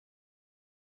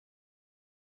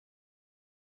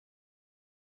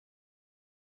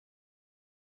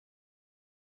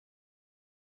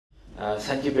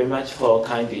Thank you very much for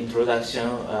kind introduction,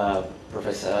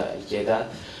 Professor Ikeda.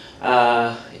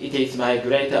 It is my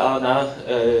great honor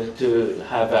to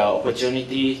have an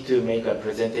opportunity to make a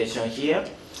presentation here.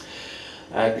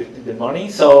 Good morning.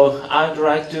 So I'd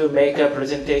like to make a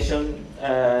presentation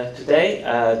today,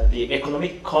 the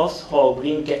economic cost for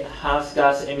greenhouse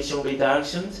gas emission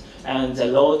reductions and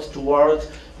the road toward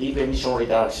deep emission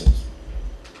reductions.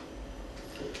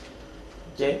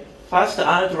 Okay. First,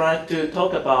 I'd like to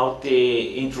talk about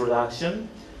the introduction.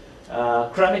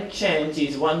 Climate change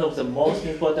is one of the most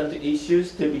important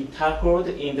issues to be tackled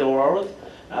in the world.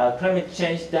 Climate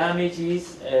change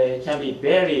damages can be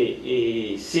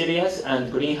very serious,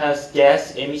 and greenhouse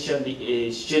gas emission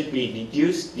should be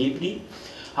reduced deeply.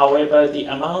 However, the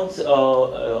amounts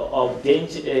of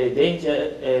damages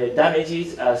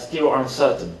are still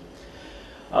uncertain.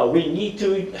 We need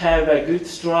to have a good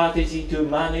strategy to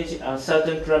manage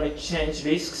uncertain climate change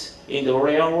risks in the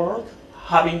real world,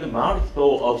 having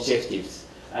multiple objectives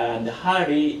and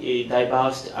highly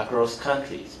diverse across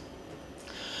countries.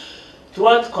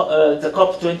 Towards the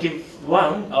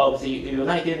COP21 of the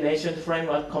United Nations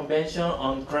Framework Convention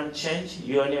on Climate Change,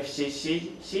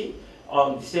 UNFCCC,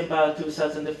 on December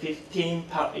 2015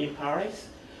 in Paris,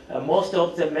 most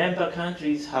of the member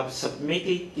countries have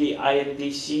submitted the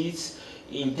INDC's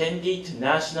intended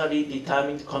nationally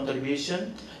determined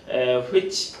contribution,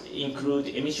 which include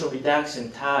emission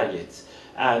reduction targets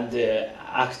and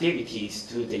activities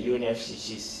to the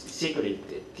UNFCCC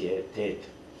secretariat.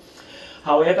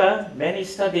 However, many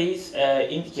studies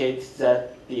indicate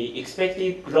that the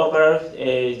expected global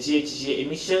GHG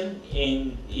emission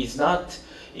is not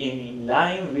in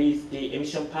line with the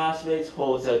emission pathways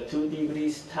for the 2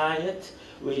 degrees target,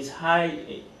 with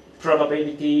high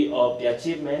probability of the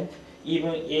achievement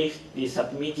even if the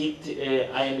submitted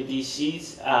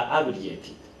INDCs are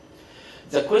aggregated.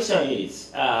 The question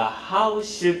is, how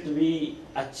should we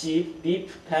achieve deep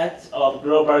cuts of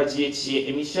global GHG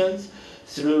emissions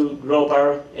through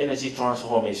global energy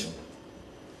transformation?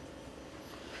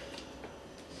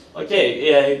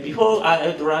 Okay, before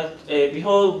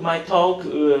my talk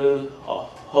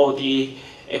on the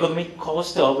economic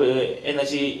cost of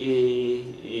energy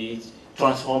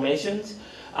transformations,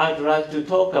 I'd like to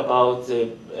talk about the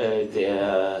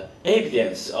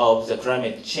evidence of the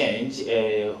climate change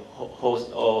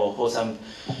for some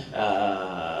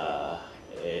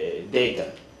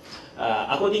data.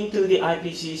 According to the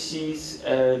IPCC's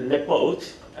report,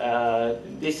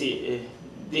 this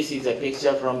is a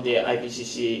picture from the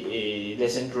IPCC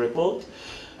recent report.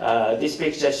 This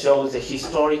picture shows the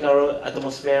historical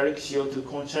atmospheric CO2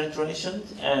 concentration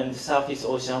and surface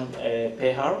ocean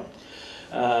pH.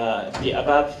 The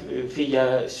above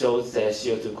figure shows the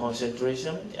CO2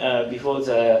 concentration. Before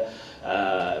the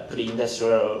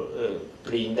pre-industrial,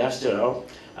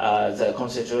 the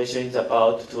concentration is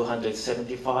about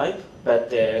 275, but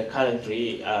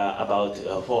currently about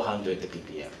 400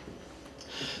 ppm.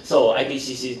 So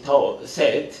IPCC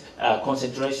said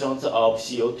concentrations of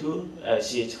CO2,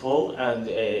 CH4, and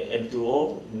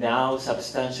M2O now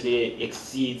substantially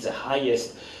exceeds the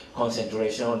highest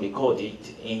concentration recorded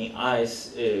in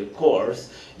ice cores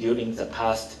during the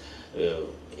past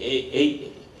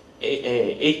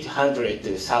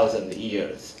 800,000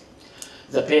 years.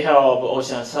 The pH of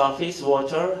ocean surface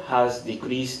water has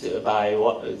decreased by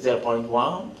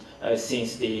 0.1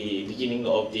 since the beginning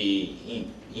of the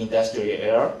industrial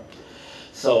era.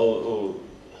 So,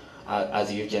 as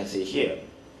you can see here.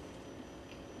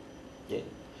 Okay.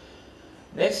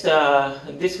 Next,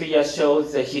 this figure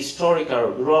shows the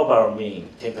historical global mean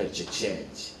temperature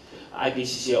change.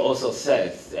 IPCC also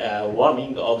says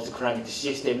warming of the climate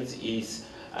systems is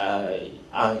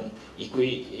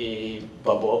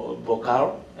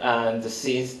unequivocal, and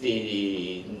since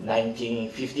the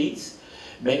 1950s,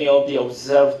 many of the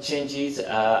observed changes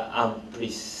are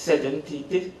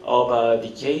unprecedented over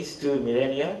decades to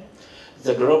millennia.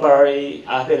 The globally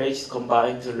average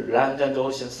combined land and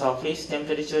ocean surface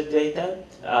temperature data,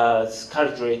 as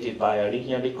calculated by a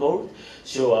linear record,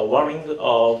 show a warming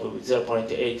of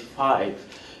 0.85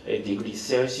 degrees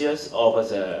Celsius over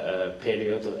the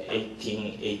period of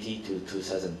 1880 to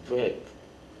 2012.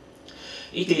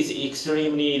 It is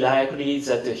extremely likely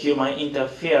that the human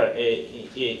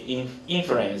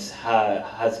influence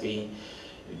has been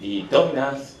the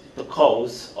dominant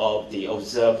cause of the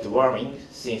observed warming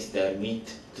since the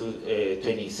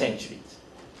mid-20th century.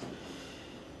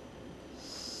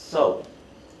 So,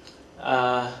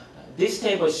 this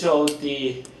table shows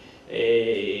the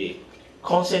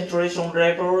concentration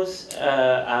levels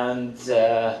and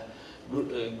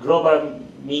global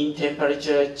mean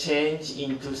temperature change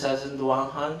in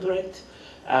 2100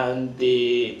 and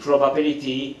the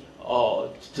probability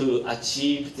to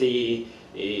achieve the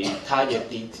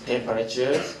targeted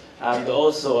temperatures, and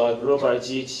also global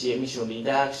GHG emission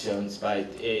reductions by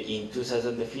in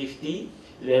 2050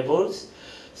 levels.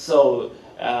 So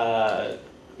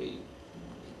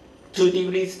 2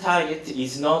 degrees target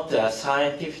is not a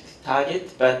scientific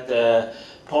target, but a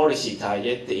policy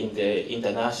target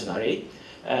internationally.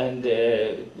 And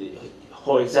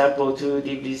for example, 2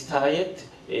 degrees target,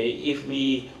 if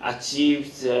we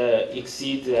exceed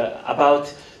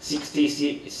about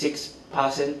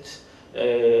 66%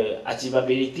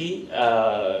 achievability,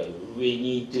 we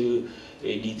need to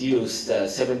reduce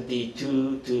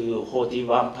 72 to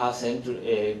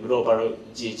 41% global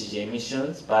GHG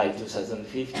emissions by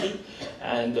 2050,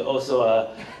 and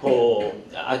also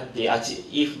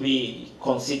if we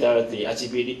consider the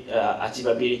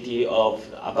achievability of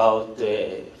about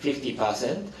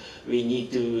 50%, we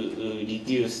need to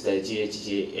reduce the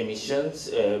GHG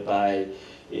emissions by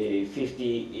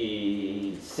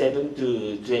 57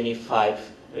 to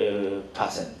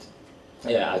 25%,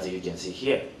 as you can see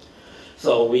here.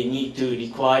 So we need to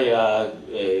require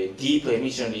deep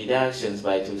emission reductions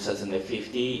by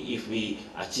 2050 if we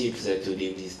achieve the 2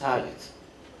 degrees target.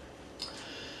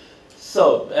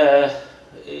 So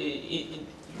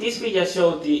this figure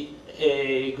shows the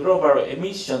global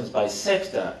emissions by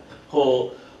sector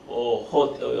for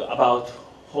about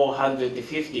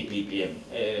 450 ppm,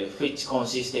 which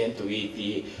consistent with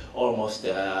the almost 2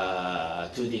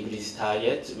 degrees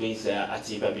target with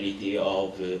achievability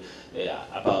of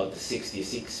about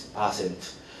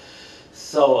 66%.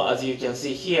 So as you can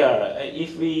see here,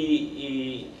 if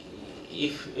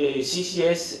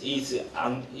CCS is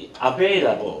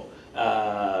available,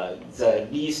 the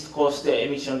least cost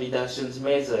emission reductions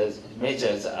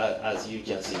measures as you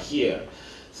can see here.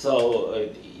 So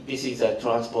this is a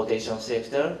transportation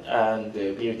sector and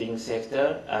building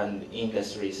sector and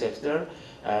industry sector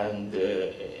and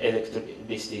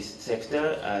electricity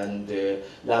sector and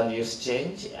land use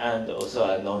change and also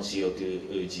a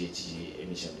non-CO2 GHG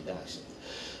emission reduction.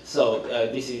 So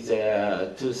this is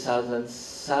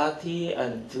 2030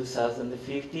 and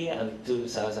 2050 and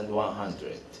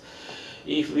 2100.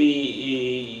 If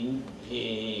we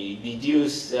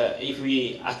if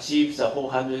we achieve the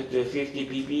 450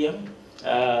 ppm,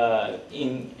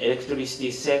 in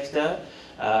electricity sector,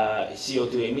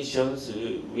 CO2 emissions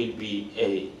will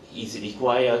be is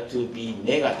required to be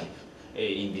negative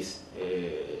in this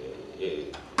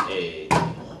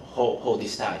for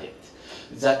this target.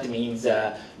 That means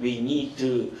we need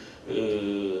to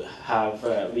have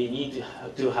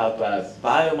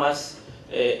biomass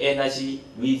energy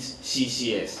with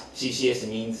CCS. CCS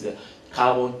means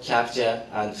carbon capture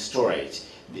and storage.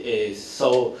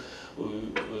 So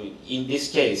in this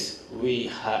case,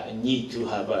 we need to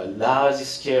have a large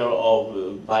scale of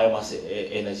biomass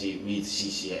energy with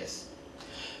CCS.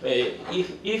 If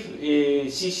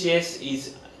CCS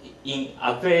is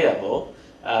unavailable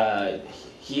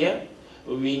here,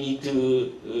 we need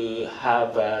to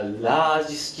have a large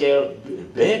scale,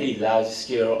 very large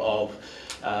scale of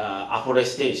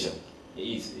afforestation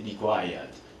is required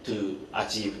to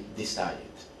achieve this target.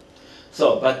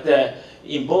 So, but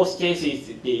in both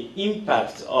cases, the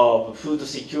impact of food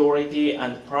security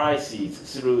and prices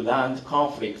through land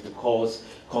conflict cause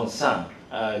concern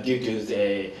due to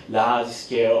the large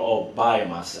scale of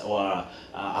biomass or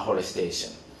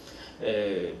afforestation.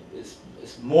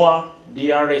 More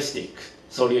realistic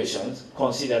solutions,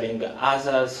 considering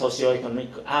other socioeconomic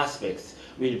aspects,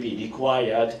 will be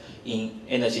required in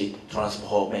energy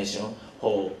transformation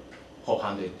for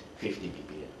 450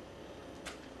 ppm.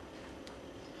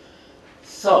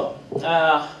 So,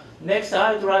 next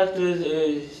I'd like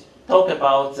to talk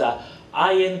about the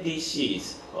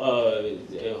INDCs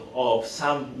of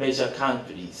some major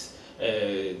countries.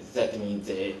 That means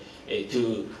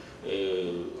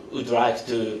would like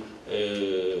to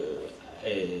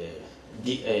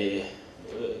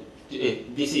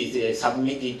this is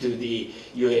submitted to the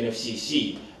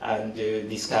UNFCCC and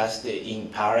discussed in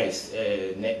Paris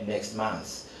next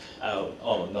month.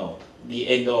 The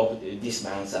end of this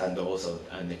month and also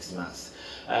next month.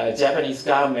 Japanese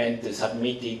government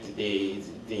submitted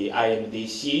the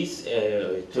IMDCs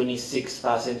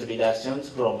 26% reductions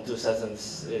from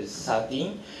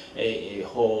 2013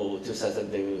 for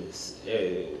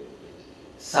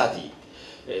 2030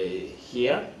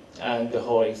 here. And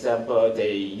for example,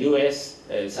 the US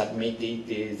submitted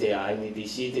the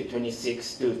IMDC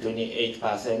 26 to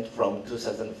 28% from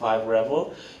 2005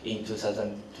 level in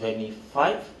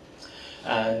 2025.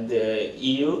 And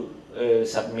EU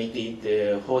submitted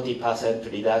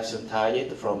 40% reduction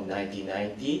target from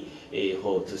 1990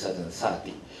 for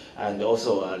 2030. And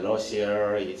also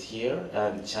Russia is here,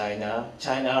 and China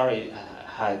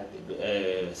had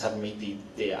submitted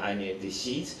the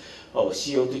INDCs for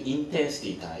CO2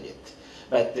 intensity target.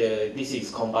 But this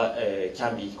is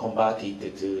can be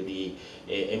converted to the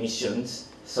emissions.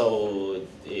 So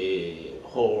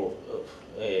for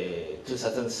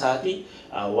 2030,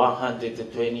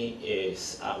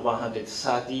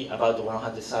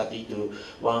 130 to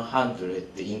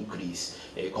 100 increase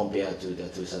compared to the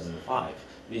 2005.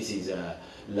 This is a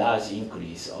large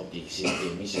increase of the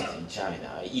CO2 emissions in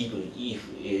China, even if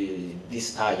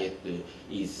this target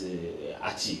is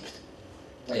achieved.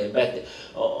 But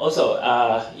also,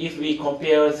 if we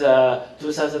compare the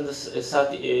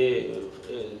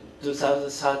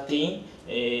 2013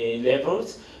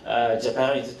 levels,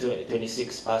 Japan is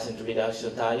 26%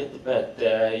 reduction target, but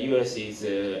US is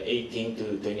 18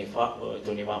 to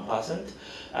 21%,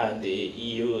 and the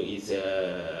EU is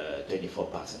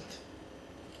 24%.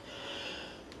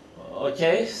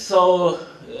 Okay, so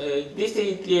this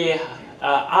is the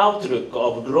outlook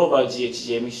of global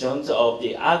GHG emissions of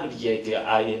the aggregate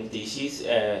INDCs,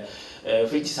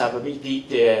 which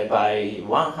submitted by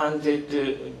 100.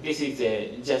 This is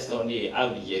just only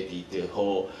aggregated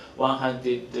for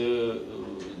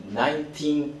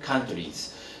 119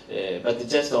 countries, but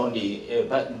just only,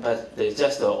 but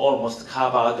just almost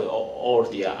covered all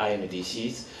the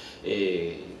INDCs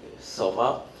so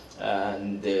far.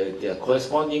 And the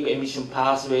corresponding emission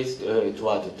pathways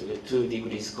toward 2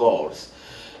 degrees goals.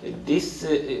 This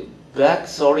black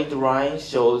solid line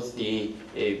shows the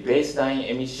baseline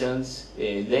emissions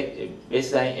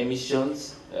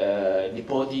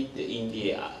reported in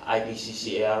the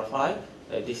IPCC AR5.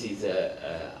 This is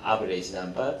average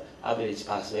number, average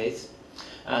pathways,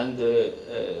 and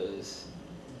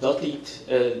dotted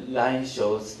line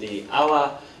shows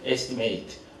our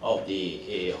estimate of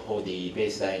the for the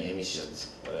baseline emissions,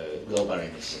 global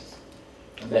emissions.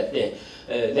 But the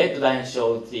red line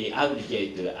shows the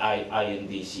aggregate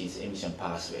INDC's emission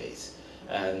pathways,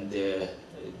 and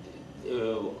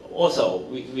also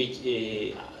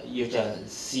you can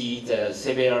see the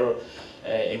several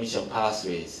emission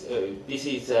pathways. This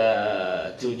is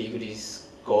 2 degrees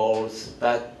goals,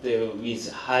 but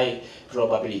with high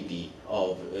probability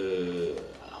of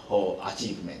for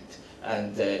achievement.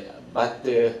 And but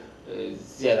there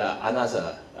are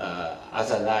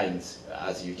other lines,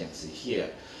 as you can see here.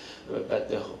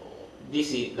 But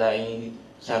this line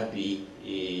can be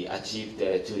achieved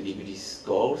 2 degrees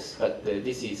goals, but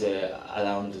this is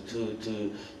around 2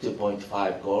 to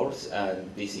 2.5 goals,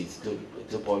 and this is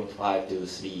 2.5 to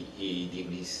 3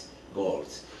 degrees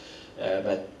goals.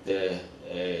 But the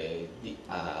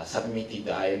submitted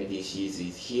INDCs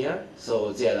is here,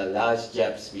 so there are large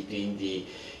gaps between the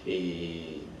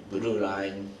blue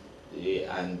line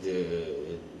and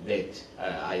red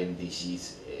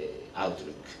INDC's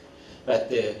outlook.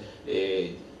 But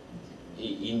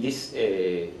in this,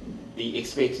 the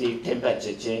expected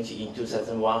temperature change in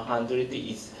 2100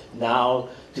 is now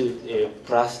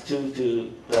plus 2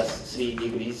 to plus 3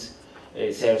 degrees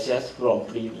Celsius from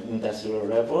pre-industrial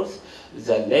levels.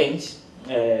 The range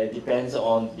depends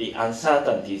on the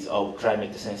uncertainties of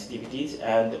climate sensitivities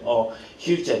and on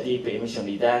future deep emission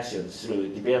reductions through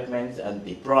development and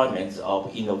deployments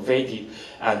of innovative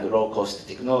and low-cost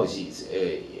technologies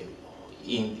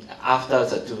after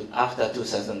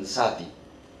 2030.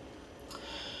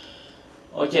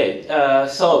 Okay,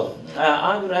 so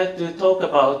I would like to talk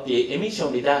about the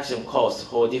emission reduction cost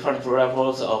for different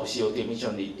levels of CO2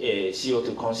 emission,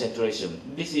 CO2 concentration.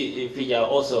 This figure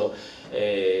also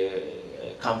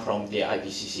come from the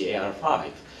IPCC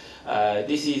AR5.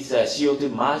 This is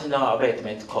CO2 marginal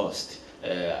abatement cost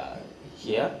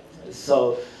here.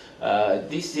 So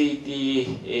this is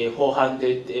the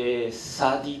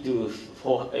 430 to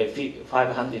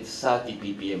 530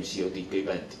 ppm CO2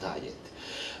 equivalent target.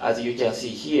 As you can see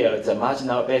here, the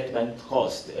marginal abatement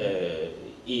cost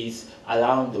is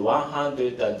around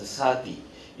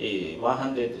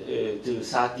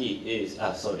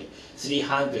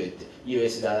 300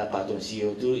 US dollar per ton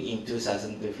CO2 in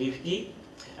 2050,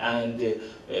 and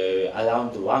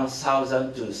around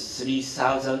 1,000 to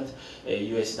 3,000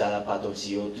 US dollar per ton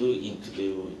CO2 in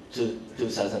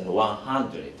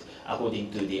 2100,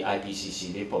 according to the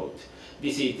IPCC report.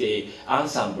 This is the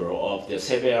ensemble of the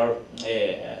several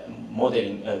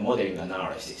modeling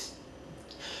analysis.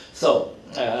 So,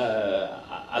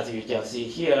 as you can see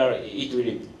here, it will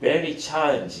be very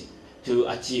challenging to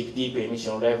achieve deep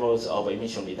emission levels of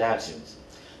emission reductions.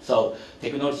 So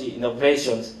technology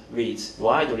innovations with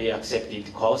widely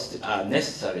accepted costs are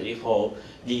necessary for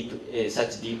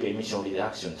such deep emission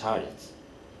reduction targets.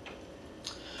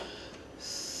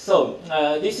 So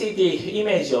this is the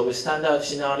image of standard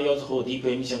scenarios for deep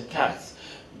emission cuts.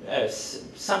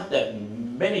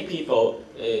 Many people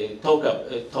talk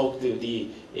to the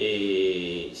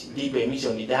deep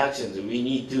emission reductions. We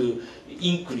need to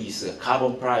increase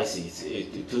carbon prices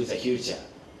to the future.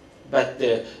 But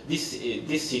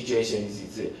this situation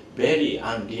is very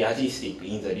unrealistic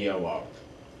in the real world.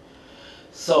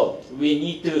 So we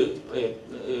need to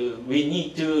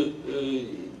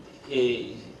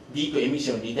deep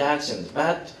emission reductions,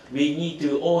 but we need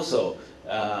to also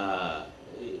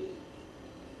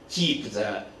keep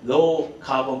the low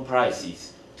carbon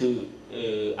prices to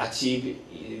achieve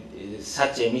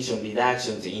such emission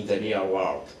reductions in the real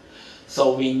world.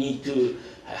 So we need to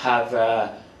have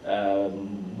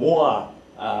more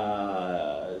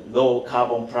low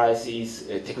carbon prices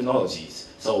technologies.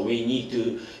 So we need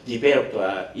to develop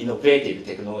innovative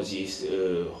technologies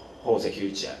for the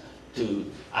future to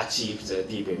achieve the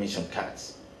deep emission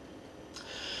cuts.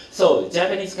 So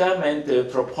Japanese government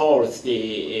proposed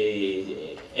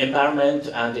the Environment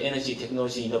and Energy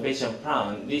Technology Innovation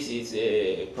Plan. This is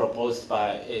proposed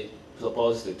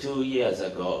 2 years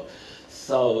ago.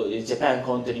 So Japan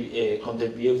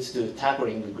contributes to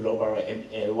tackling global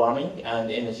warming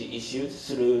and energy issues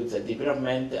through the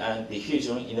development and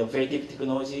diffusion of innovative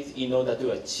technologies in order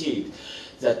to achieve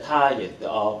the target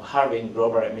of halving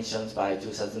global emissions by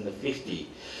 2050.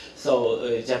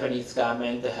 So Japanese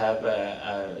government have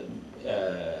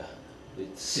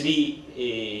 3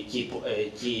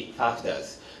 key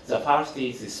factors. The first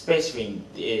is specifying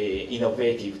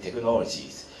innovative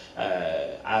technologies,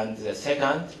 and the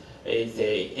second is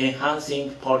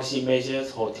enhancing policy measures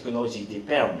for technology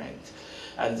development.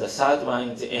 And the third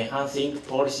one is enhancing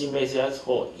policy measures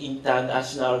for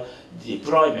international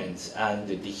deployments and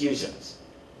diffusions.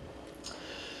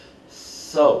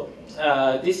 So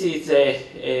this is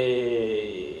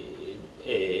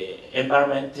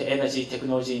Environment, Energy,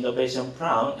 Technology Innovation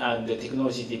Plan and the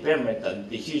Technology Development and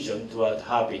Diffusion toward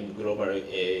halving global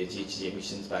GHG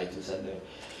emissions by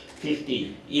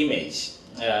 2050 image.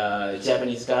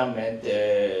 Japanese government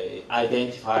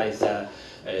identifies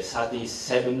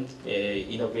 37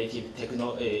 innovative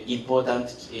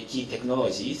important key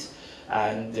technologies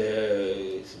and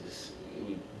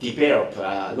develop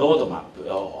a roadmap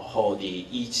for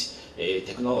each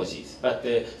technologies. But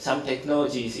some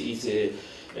technologies is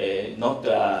not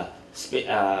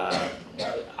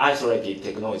isolated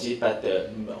technology, but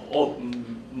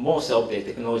most of the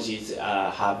technologies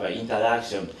have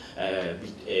interaction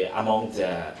among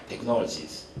the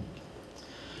technologies.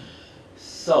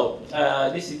 So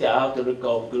this is the outlook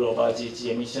of global GHG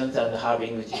emissions and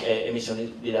halving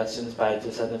emission reductions by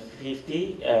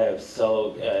 2050.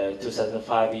 So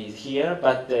 2005 is here,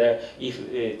 but if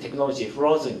technology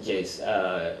frozen case,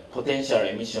 potential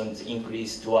emissions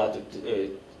increase toward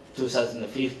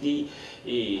 2050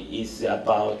 is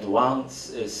about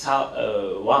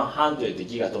 100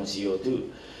 gigaton CO2,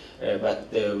 but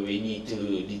we need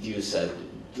to reduce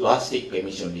drastic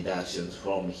emission reductions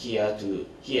from here to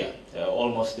here.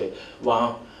 Almost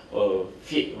one-fourth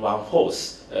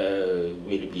will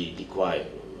be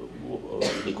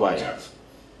required.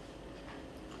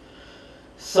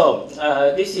 So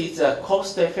this is a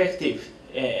cost-effective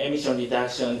emission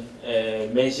reduction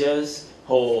measures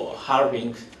for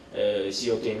halving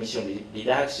CO2 emission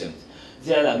reductions.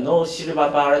 There are no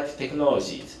silver bullet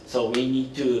technologies, so we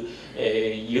need to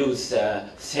use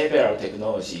several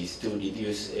technologies to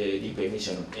reduce deep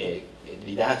emission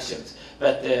reductions.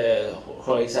 But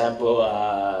for example,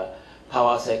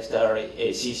 power sector,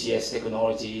 CCS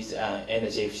technologies,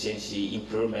 energy efficiency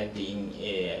improvement in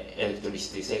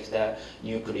electricity sector,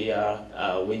 nuclear,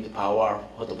 wind power,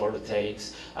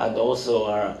 photovoltaics, and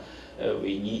also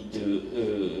we need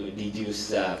to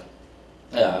reduce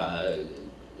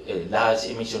large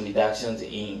emission reductions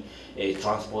in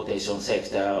transportation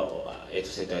sector,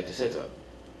 etc., etc.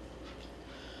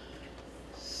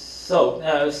 So,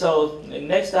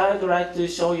 next I'd like to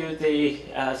show you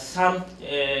some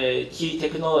key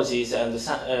technologies and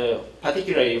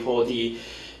particularly for the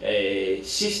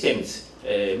systems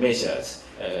measures,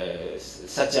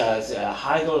 such as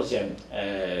hydrogen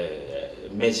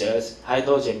measures,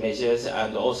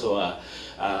 and also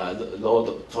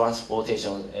road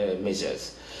transportation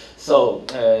measures. So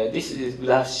this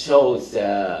graph shows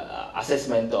the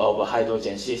assessment of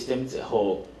hydrogen systems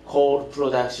for coal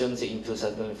productions in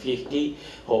 2050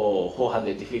 for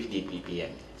 450 ppm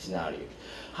scenario.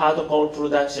 Hard coal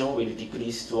production will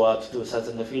decrease toward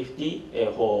 2050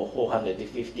 for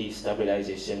 450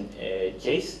 stabilization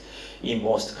case in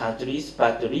most countries,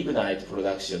 but the lignite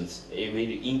productions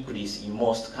will increase in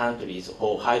most countries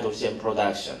for hydrogen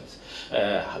productions.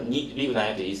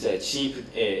 Lignite is cheap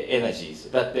energies,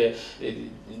 but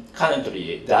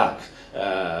currently dark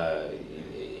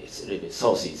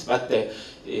sources, but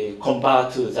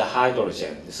convert to the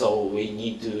hydrogen. So we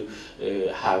need to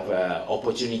have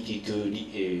opportunity to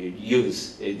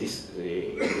use these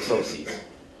resources.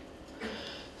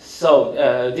 So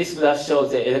this graph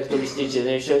shows the electricity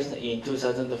generation in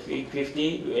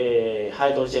 2050.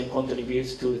 Hydrogen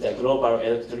contributes to the global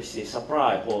electricity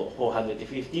supply for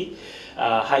 450.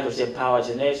 Hydrogen power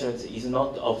generation is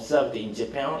not observed in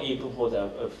Japan even for the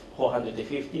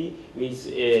 450 with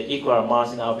equal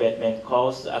marginal abatement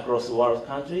costs across world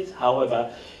countries. However,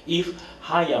 if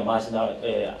higher marginal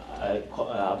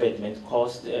abatement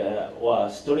cost or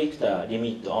stricter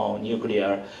limit on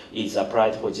nuclear is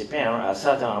applied for Japan, a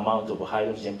certain amount of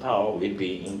hydrogen power will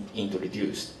be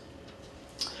introduced.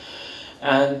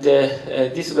 And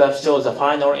this graph shows the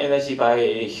final energy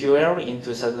by fuel in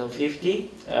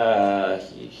 2050.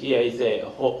 Here is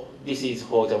this is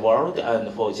for the world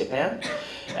and for Japan,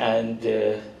 and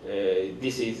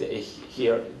this is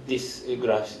here. This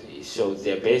graph shows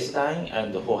the baseline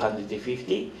and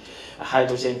 450.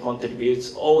 Hydrogen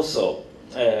contributes also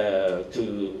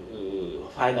to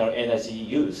final energy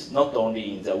use, not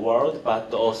only in the world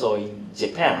but also in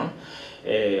Japan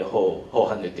for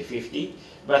 450.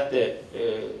 But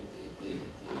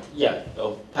yeah,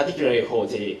 particularly for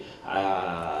the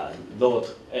load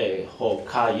for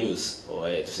car use or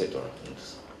etc.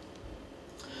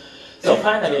 So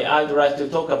finally, I'd like to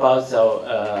talk about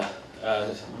the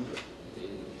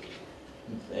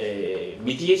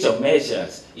mitigation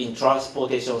measures in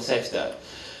transportation sector.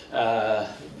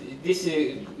 This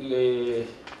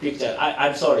picture,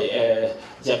 I'm sorry,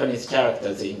 Japanese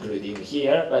characters included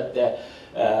here, but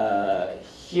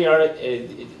here,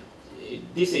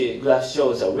 this graph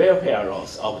shows the welfare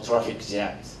loss of traffic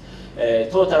jams.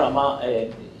 Total amount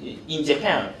in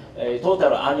Japan,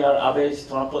 total annual average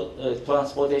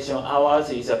transportation hours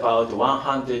is about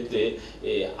 100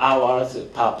 hours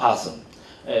per person,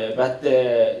 but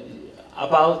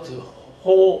about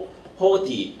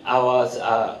 40 hours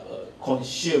are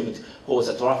consumed for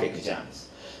the traffic jams.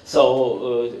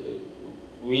 So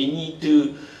we need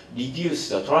to reduce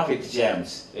the traffic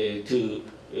jams to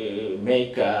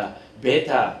make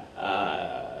better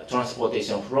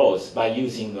transportation flows by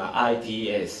using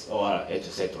ITS or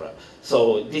etc.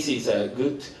 So this is a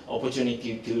good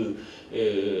opportunity to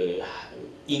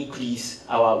increase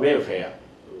our welfare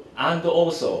and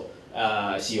also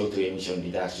CO2 emission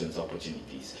reductions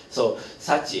opportunities. So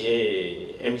such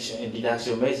emission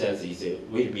reduction measures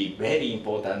will be very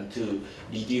important to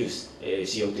reduce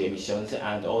CO2 emissions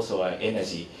and also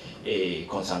energy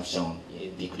consumption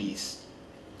decrease.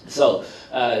 So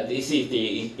this is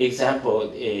the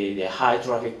example, the high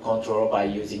traffic control by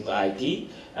using IT.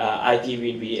 IT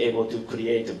will be able to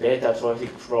create better traffic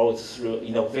flows through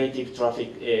innovative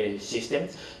traffic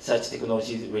systems. Such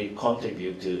technologies will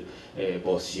contribute to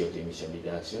both CO2 emission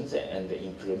reductions and the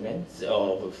improvements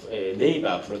of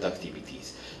labor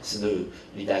productivities through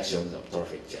reductions of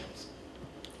traffic jams.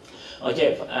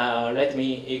 Okay, let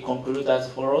me conclude as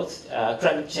follows.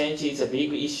 Climate change is a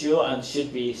big issue and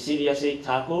should be seriously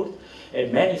tackled.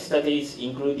 Many studies,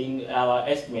 including our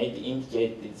estimate,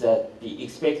 indicate that the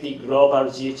expected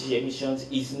global GHG emissions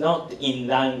is not in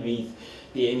line with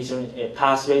the emission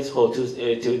pathways for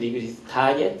 2 degrees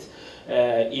target.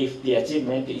 If the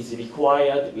achievement is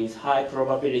required with high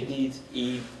probabilities,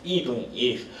 even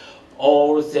if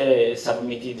all the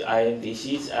submitted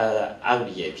INDCs are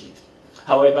aggregated.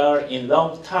 However, in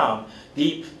long term,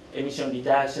 deep emission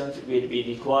reductions will be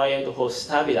required for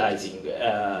stabilizing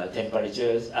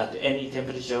temperatures at any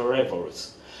temperature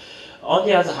levels. On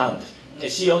the other hand,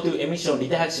 CO2 emission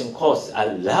reduction costs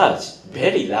are large,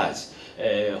 very large,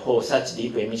 for such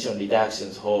deep emission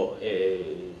reductions for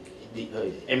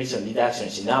emission reduction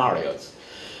scenarios.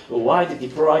 Wide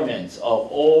deployment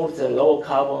of all the low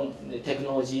carbon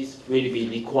technologies will be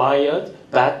required,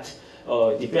 but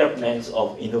development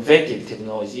of innovative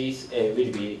technologies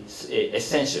will be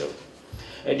essential.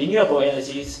 Renewable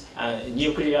energies and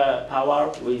nuclear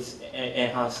power with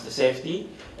enhanced safety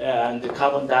and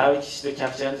carbon dioxide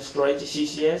capture and storage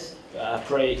CCS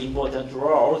play important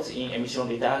roles in emission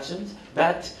reductions,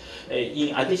 but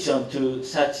in addition to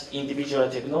such individual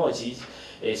technologies,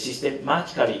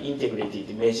 systematically integrated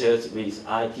measures with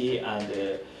IT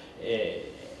and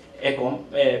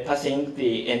passing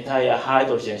the entire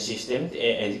hydrogen system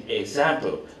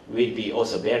example will be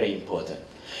also very important.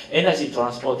 Energy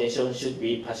transportation should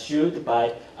be pursued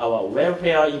by our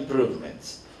welfare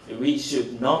improvements. We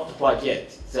should not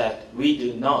forget that we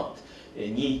do not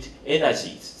need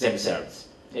energies themselves,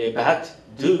 but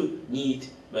do need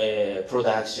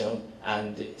production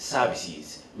and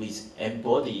services with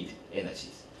embodied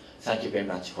energies. Thank you very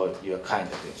much for your kind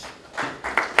attention.